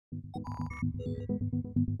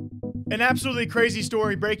An absolutely crazy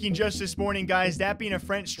story breaking just this morning, guys. That being a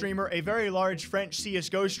French streamer, a very large French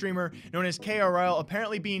CSGO streamer known as KRL,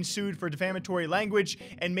 apparently being sued for defamatory language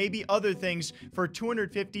and maybe other things for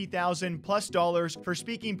 $250,000+ for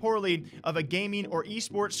speaking poorly of a gaming or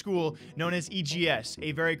esports school known as EGS.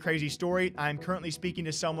 A very crazy story. I'm currently speaking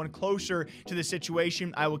to someone closer to the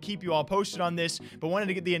situation. I will keep you all posted on this, but wanted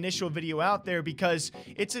to get the initial video out there because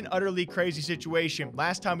it's an utterly crazy situation.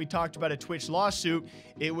 Last time we talked about a Twitch lawsuit,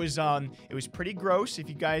 it was pretty gross, if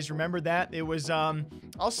you guys remember that. It was,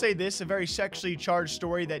 I'll say this, a very sexually charged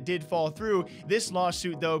story that did fall through. This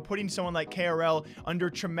lawsuit, though, putting someone like KRL under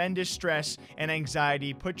tremendous stress and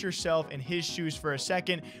anxiety. Put yourself in his shoes for a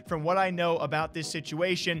second. From what I know about this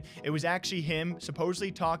situation, it was actually him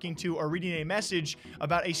supposedly talking to or reading a message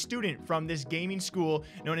about a student from this gaming school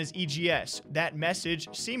known as EGS. That message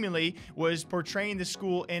seemingly was portraying the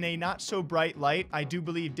school in a not so bright light. I do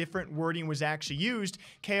believe different wording was actually used.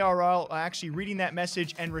 KRL actually reading that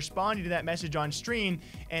message and responding to that message on stream,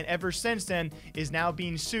 and ever since then is now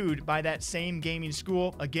being sued by that same gaming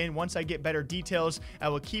school. Again, once I get better details, I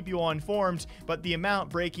will keep you all informed, but the amount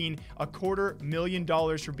breaking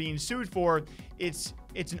 $250,000 for being sued for, it's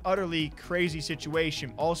an utterly crazy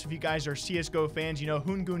situation. Also, if you guys are CSGO fans, you know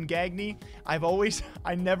Hungun Gagny.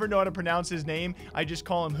 I never know how to pronounce his name. I just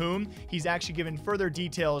call him Hoon. He's actually given further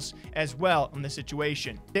details as well on the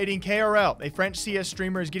situation. Stating KRL, a French CS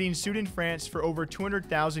streamer, is getting sued in France for over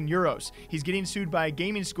 200,000 euros. He's getting sued by a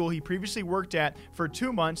gaming school he previously worked at for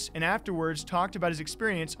 2 months and afterwards talked about his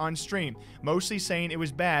experience on stream, mostly saying it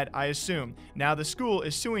was bad, I assume. Now the school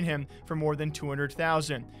is suing him for more than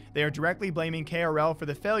 200,000. They are directly blaming KRL for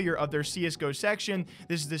the failure of their CSGO section.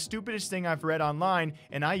 This is the stupidest thing I've read online,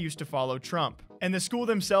 and I used to follow Trump. And the school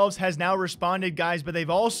themselves has now responded, guys, but they've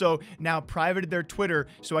also now privated their Twitter,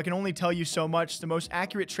 so I can only tell you so much. The most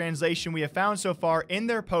accurate translation we have found so far in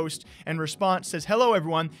their post and response says, "Hello,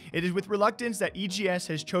 everyone. It is with reluctance that EGS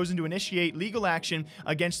has chosen to initiate legal action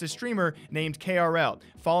against the streamer named KRL.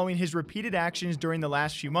 Following his repeated actions during the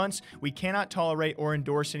last few months, we cannot tolerate or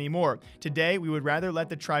endorse anymore. Today, we would rather let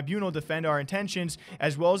the tribunal defend our intentions,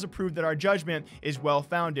 as well as prove that our judgment is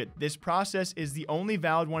well-founded. This process is the only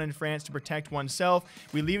valid one in France to protect oneself.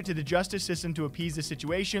 We leave it to the justice system to appease the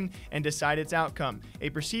situation and decide its outcome. A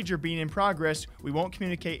procedure being in progress, we won't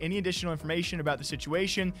communicate any additional information about the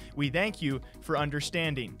situation. We thank you for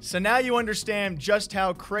understanding." So now you understand just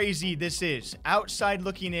how crazy this is. Outside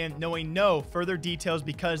looking in, knowing no further details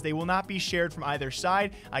because they will not be shared from either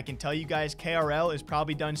side. I can tell you guys KRL is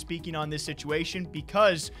probably done speaking on this situation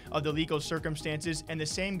because of the legal circumstances, and the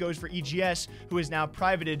same goes for EGS, who has now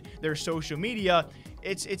privated their social media.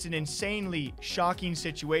 It's an insanely shocking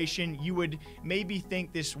situation. You would maybe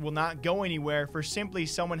think this will not go anywhere for simply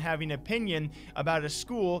someone having an opinion about a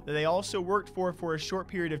school that they also worked for a short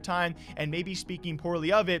period of time and maybe speaking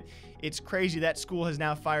poorly of it. It's crazy that school has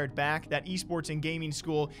now fired back. That esports and gaming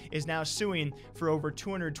school is now suing for over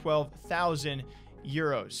 212,000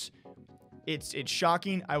 euros. It's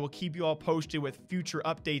shocking. I will keep you all posted with future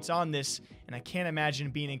updates on this, and I can't imagine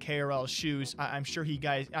being in KRL's shoes. I'm sure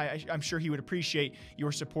I'm sure he would appreciate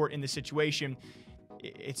your support in this situation.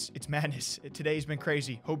 It's madness. Today's been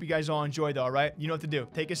crazy. Hope you guys all enjoy though, all right? You know what to do.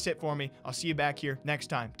 Take a sip for me. I'll see you back here next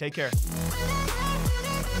time. Take care.